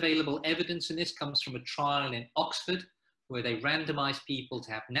best available evidence in this comes from a trial in Oxford where they randomized people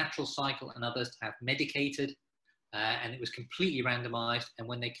to have natural cycle and others to have medicated, and it was completely randomized. And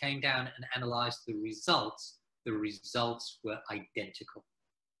when they came down and analyzed the results were identical.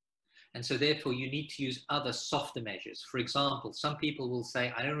 And so therefore you need to use other softer measures. For example, some people will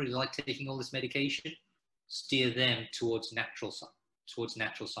say, I don't really like taking all this medication, steer them towards natural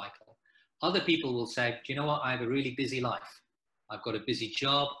cycle. Other people will say, do you know what, I have a really busy life. I've got a busy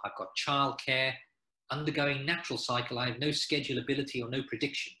job, I've got childcare, undergoing natural cycle, I have no schedulability or no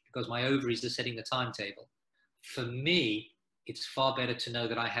prediction because my ovaries are setting the timetable. For me, it's far better to know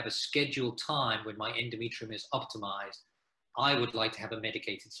that I have a scheduled time when my endometrium is optimized. I would like to have a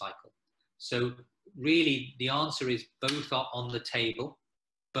medicated cycle. So really the answer is both are on the table.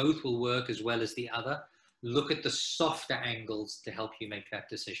 Both will work as well as the other. Look at the softer angles to help you make that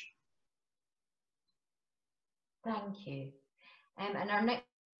decision. Thank you. And our next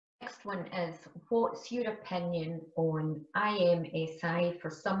one is, what's your opinion on IMSI for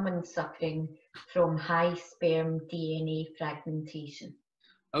someone suffering from high sperm DNA fragmentation?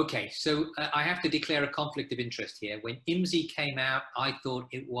 Okay, so I have to declare a conflict of interest here. When IMSI came out, I thought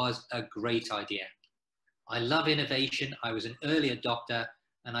it was a great idea. I love innovation. I was an early adopter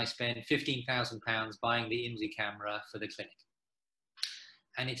and I spent £15,000 buying the IMSI camera for the clinic.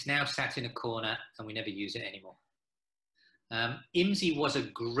 And it's now sat in a corner and we never use it anymore. IMSI was a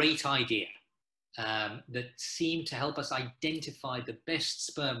great idea that seemed to help us identify the best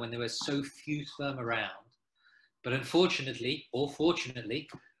sperm when there were so few sperm around. But unfortunately, or fortunately,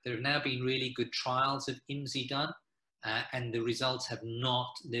 there have now been really good trials of IMSI done, and the results have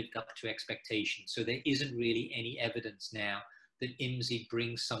not lived up to expectations. So there isn't really any evidence now that IMSI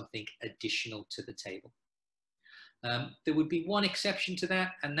brings something additional to the table. There would be one exception to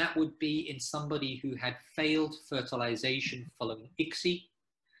that, and that would be in somebody who had failed fertilization following ICSI.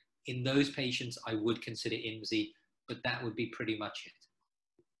 In those patients, I would consider IMSI, but that would be pretty much it.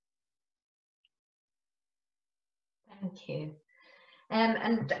 Thank you.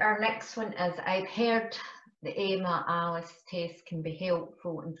 And our next one is, I've heard the AMA-ALIS test can be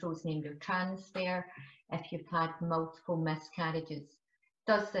helpful in frozen embryo transfer if you've had multiple miscarriages.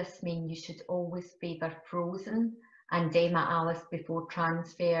 Does this mean you should always favour frozen and AMA-ALIS before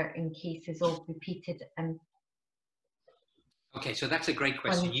transfer in cases of repeated Okay, so that's a great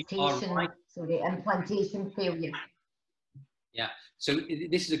question. You are right. Implantation failure. Yeah, so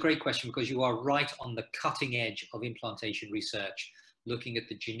this is a great question because you are right on the cutting edge of implantation research, looking at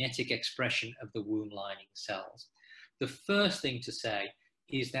the genetic expression of the womb lining cells. The first thing to say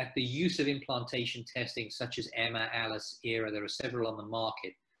is that the use of implantation testing such as AMA-ALIS, ERA, there are several on the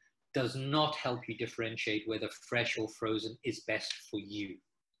market, does not help you differentiate whether fresh or frozen is best for you.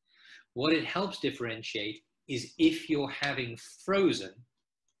 What it helps differentiate is if you're having frozen,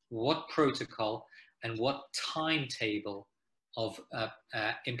 what protocol and what timetable of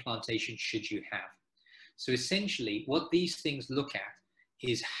implantation should you have. So essentially what these things look at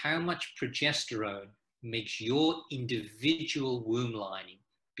is how much progesterone makes your individual womb lining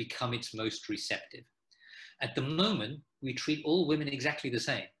become its most receptive. At the moment, we treat all women exactly the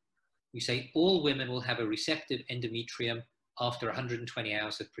same. We say all women will have a receptive endometrium after 120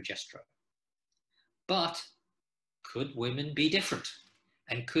 hours of progesterone. But could women be different?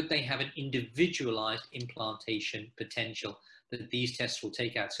 And could they have an individualized implantation potential that these tests will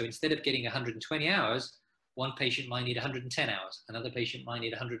take out? So instead of getting 120 hours, one patient might need 110 hours, another patient might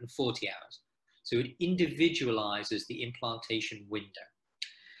need 140 hours. So it individualizes the implantation window.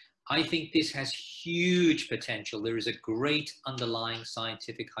 I think this has huge potential. There is a great underlying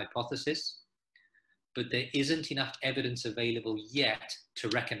scientific hypothesis, but there isn't enough evidence available yet to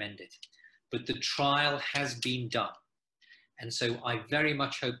recommend it. But the trial has been done. And so I very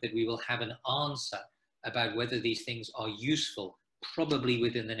much hope that we will have an answer about whether these things are useful, probably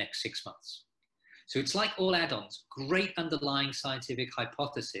within the next 6 months. So it's like all add-ons, great underlying scientific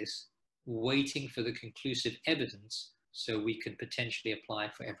hypothesis, waiting for the conclusive evidence so we can potentially apply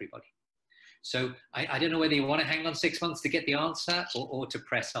it for everybody. So I don't know whether you want to hang on 6 months to get the answer or to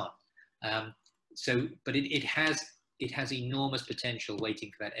press on. But it has enormous potential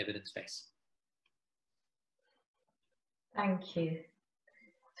waiting for that evidence base. Thank you.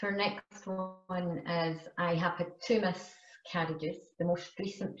 So our next one is, I have had 2 miscarriages, the most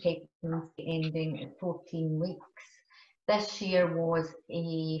recent pregnancy ending at 14 weeks. This year was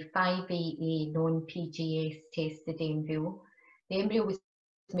a 5AA non-PGS tested embryo. The embryo was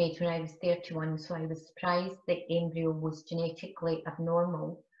made when I was 31, so I was surprised the embryo was genetically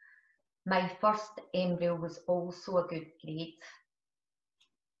abnormal. My first embryo was also a good grade.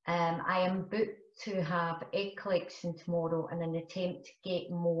 I am booked to have egg collection tomorrow in an attempt to get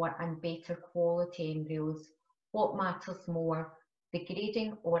more and better quality embryos. What matters more, the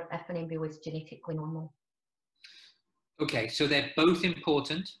grading or if an embryo is genetically normal? Okay, so they're both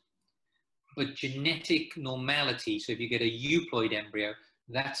important, but genetic normality, so if you get a euploid embryo,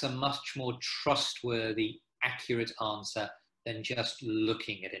 that's a much more trustworthy, accurate answer than just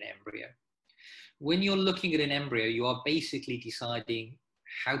looking at an embryo. When you're looking at an embryo, you are basically deciding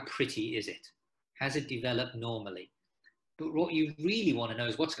how pretty is it? Has it developed normally? But what you really want to know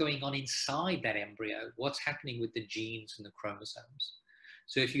is what's going on inside that embryo, what's happening with the genes and the chromosomes.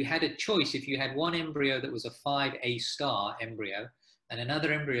 So if you had a choice, if you had one embryo that was a 5A star embryo and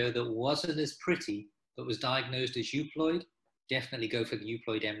another embryo that wasn't as pretty but was diagnosed as euploid, definitely go for the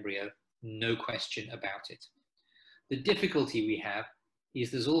euploid embryo, no question about it. The difficulty we have is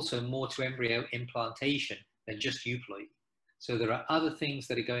there's also more to embryo implantation than just euploid. So there are other things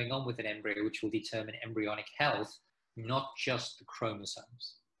that are going on with an embryo which will determine embryonic health, not just the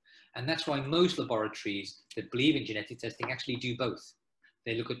chromosomes. And that's why most laboratories that believe in genetic testing actually do both.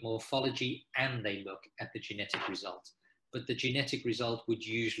 They look at morphology and they look at the genetic result. But the genetic result would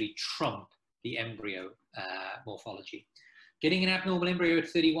usually trump the embryo morphology. Getting an abnormal embryo at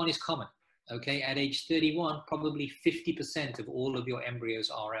 31 is common. Okay, at age 31, probably 50% of all of your embryos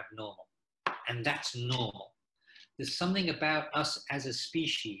are abnormal. And that's normal. There's something about us as a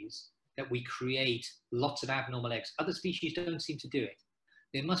species that we create lots of abnormal eggs. Other species don't seem to do it.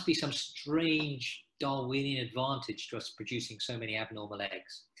 There must be some strange Darwinian advantage to us producing so many abnormal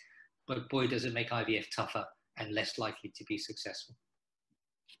eggs. But boy, does it make IVF tougher and less likely to be successful.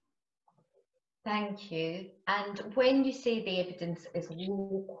 Thank you. And when you say the evidence is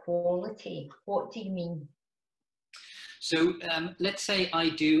low quality, what do you mean? So let's say I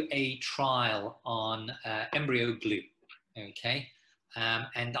do a trial on embryo glue, okay?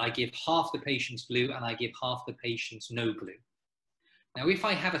 And I give half the patients glue and I give half the patients no glue. Now, if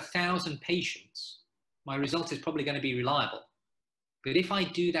I have 1,000 patients, my result is probably going to be reliable. But if I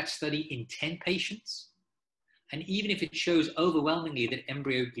do that study in 10 patients, and even if it shows overwhelmingly that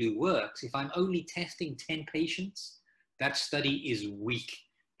embryo glue works, if I'm only testing 10 patients, that study is weak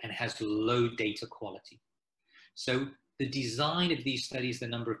and has low data quality. So the design of these studies, the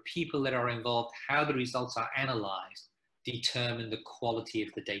number of people that are involved, how the results are analyzed, determine the quality of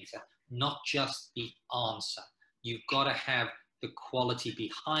the data, not just the answer. You've got to have the quality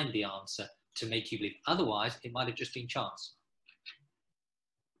behind the answer to make you believe. Otherwise, it might have just been chance.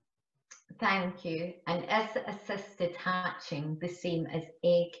 Thank you. And is assisted hatching the same as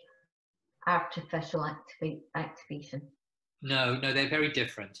egg artificial activation? No, they're very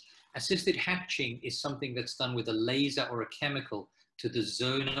different. Assisted hatching is something that's done with a laser or a chemical to the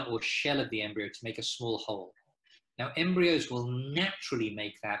zona or shell of the embryo to make a small hole. Now, embryos will naturally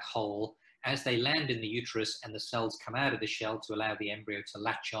make that hole as they land in the uterus and the cells come out of the shell to allow the embryo to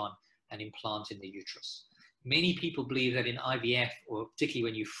latch on and implant in the uterus. Many people believe that in IVF, or particularly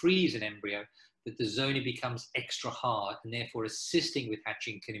when you freeze an embryo, that the zona becomes extra hard and therefore assisting with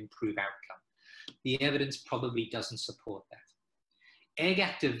hatching can improve outcome. The evidence probably doesn't support that. Egg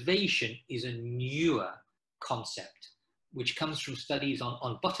activation is a newer concept. which comes from studies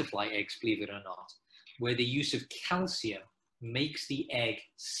on butterfly eggs, believe it or not, where the use of calcium makes the egg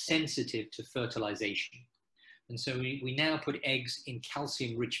sensitive to fertilization. And so we now put eggs in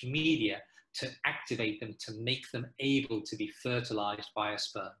calcium-rich media to activate them, to make them able to be fertilized by a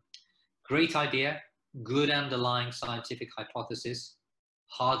sperm. Great idea, good underlying scientific hypothesis,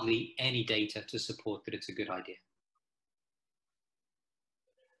 hardly any data to support that it's a good idea.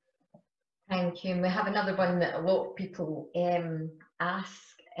 Thank you. And we have another one that a lot of people ask,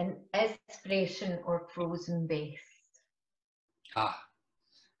 and is frozen or frozen based?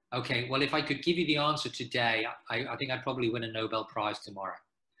 Okay, well, if I could give you the answer today, I think I'd probably win a Nobel Prize tomorrow,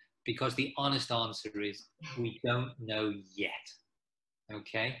 because the honest answer is we don't know yet.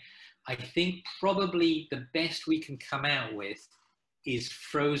 Okay, I think probably the best we can come out with is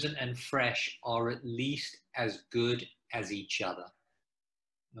frozen and fresh are at least as good as each other.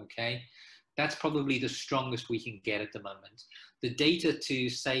 Okay, that's probably the strongest we can get at the moment. The data to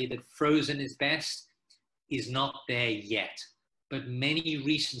say that frozen is best is not there yet, but many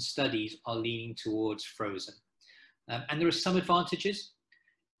recent studies are leaning towards frozen. And there are some advantages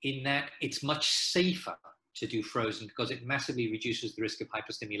in that it's much safer to do frozen because it massively reduces the risk of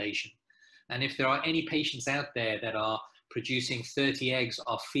hyperstimulation. And if there are any patients out there that are producing 30 eggs,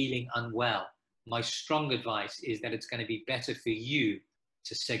 are feeling unwell, my strong advice is that it's going to be better for you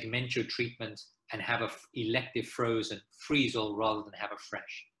to segment your treatment and have an elective frozen freeze-all rather than have a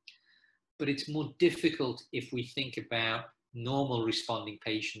fresh. But it's more difficult if we think about normal responding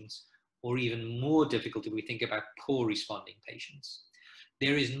patients, or even more difficult if we think about poor responding patients.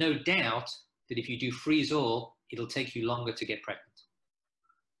 There is no doubt that if you do freeze-all, it'll take you longer to get pregnant.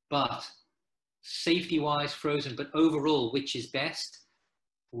 But safety-wise, frozen, but overall, which is best?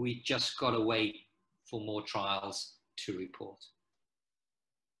 We just got to wait for more trials to report.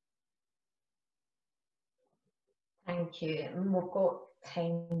 Thank you. And we've got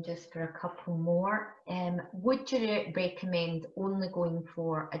time just for a couple more. Would you recommend only going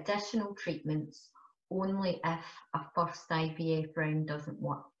for additional treatments only if a first IVF round doesn't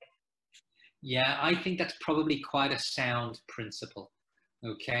work? Yeah, I think that's probably quite a sound principle,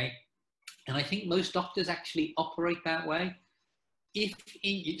 okay? And I think most doctors actually operate that way.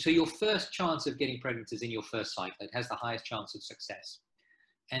 So your first chance of getting pregnant is in your first cycle. It has the highest chance of success.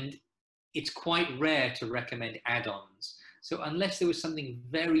 And it's quite rare to recommend add-ons. So unless there was something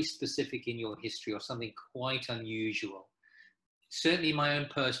very specific in your history or something quite unusual, certainly in my own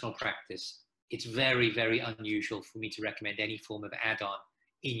personal practice, it's very, very unusual for me to recommend any form of add-on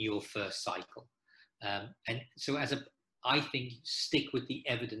in your first cycle. And so I think stick with the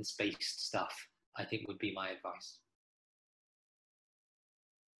evidence-based stuff, I think would be my advice.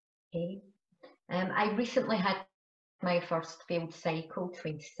 Okay. I recently had my first failed cycle,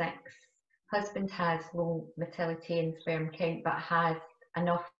 26. Husband has low motility and sperm count, but has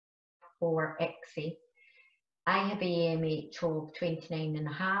enough for ICSI. I have AMH of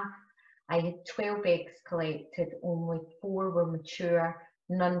 29.5. I had 12 eggs collected, only 4 were mature,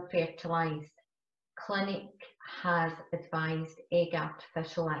 none fertilised. Clinic has advised egg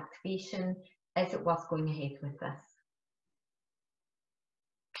artificial activation. Is it worth going ahead with this?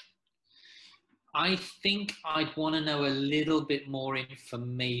 I think I'd want to know a little bit more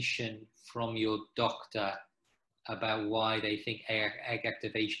information from your doctor about why they think egg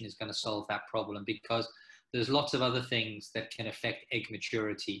activation is going to solve that problem, because there's lots of other things that can affect egg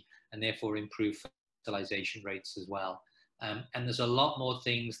maturity and therefore improve fertilization rates as well. And there's a lot more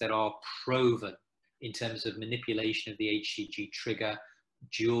things that are proven in terms of manipulation of the HCG trigger,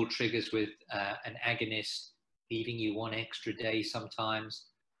 dual triggers with an agonist, leaving you 1 extra day sometimes.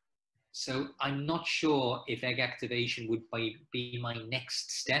 So I'm not sure if egg activation would be my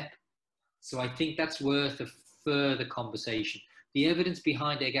next step. So I think that's worth a further conversation. The evidence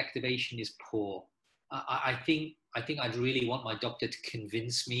behind egg activation is poor. I think I'd really want my doctor to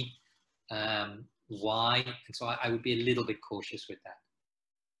convince me why. And so I would be a little bit cautious with that.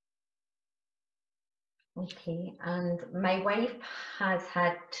 Okay, and my wife has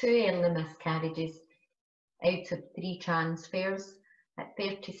had 2 early miscarriages out of 3 transfers. At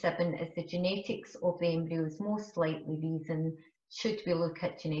 37, is the genetics of the embryos most likely reason? Should we look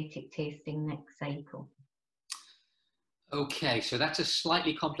at genetic testing next cycle? Okay, so that's a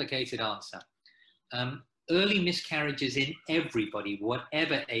slightly complicated answer. Early miscarriages in everybody,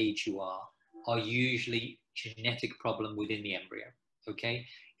 whatever age you are usually genetic problem within the embryo, okay?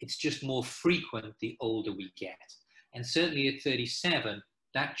 It's just more frequent the older we get. And certainly at 37,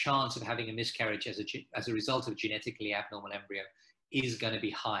 that chance of having a miscarriage as a result of a genetically abnormal embryo is going to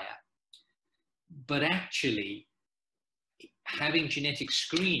be higher. But actually, having genetic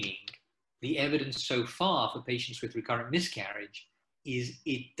screening the evidence so far for patients with recurrent miscarriage is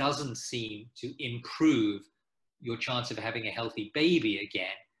it doesn't seem to improve your chance of having a healthy baby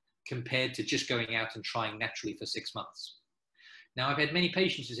again compared to just going out and trying naturally for 6 months. Now, I've had many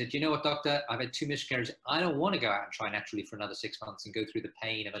patients who said, you know what, doctor, I've had 2 miscarriages. I don't want to go out and try naturally for another 6 months and go through the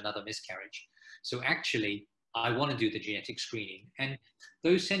pain of another miscarriage. So actually, I want to do the genetic screening. And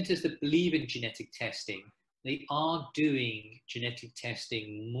those centers that believe in genetic testing, they are doing genetic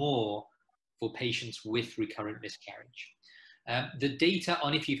testing more for patients with recurrent miscarriage. The data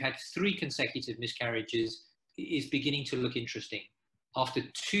on if you've had 3 consecutive miscarriages is beginning to look interesting. After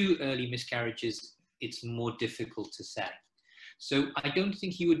 2 early miscarriages, it's more difficult to say. So I don't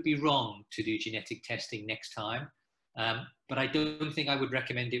think you would be wrong to do genetic testing next time, but I don't think I would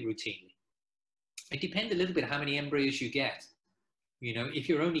recommend it routinely. It depends a little bit how many embryos you get. You know, if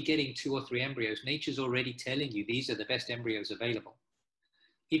you're only getting 2 or 3 embryos, nature's already telling you these are the best embryos available.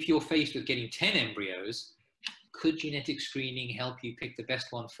 If you're faced with getting 10 embryos, could genetic screening help you pick the best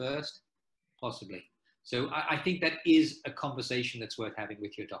one first? Possibly. So I think that is a conversation that's worth having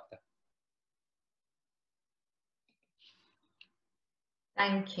with your doctor.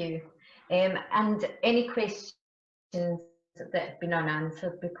 Thank you. And any questions that have been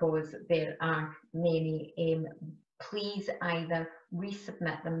unanswered, because there are many, please either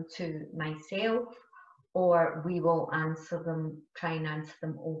resubmit them to myself, or we will answer them, try and answer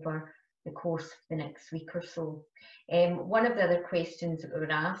them over the course of the next week or so. One of the other questions that were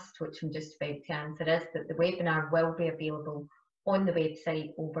asked, which I'm just about to answer, is that the webinar will be available on the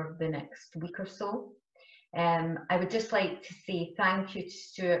website over the next week or so. I would just like to say thank you to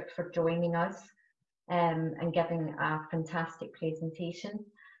Stuart for joining us and giving a fantastic presentation.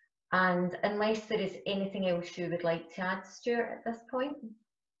 And unless there is anything else you would like to add, Stuart, at this point?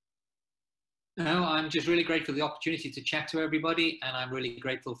 No, I'm just really grateful for the opportunity to chat to everybody, and I'm really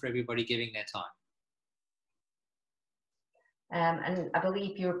grateful for everybody giving their time. And I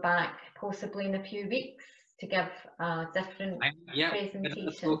believe you're back possibly in a few weeks to give a different presentation.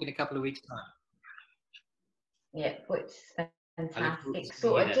 Let's talk in a couple of weeks' time. Yeah, which is fantastic.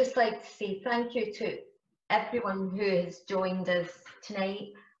 So I'd just like to say thank you to everyone who has joined us tonight,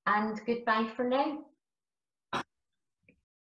 and goodbye for now.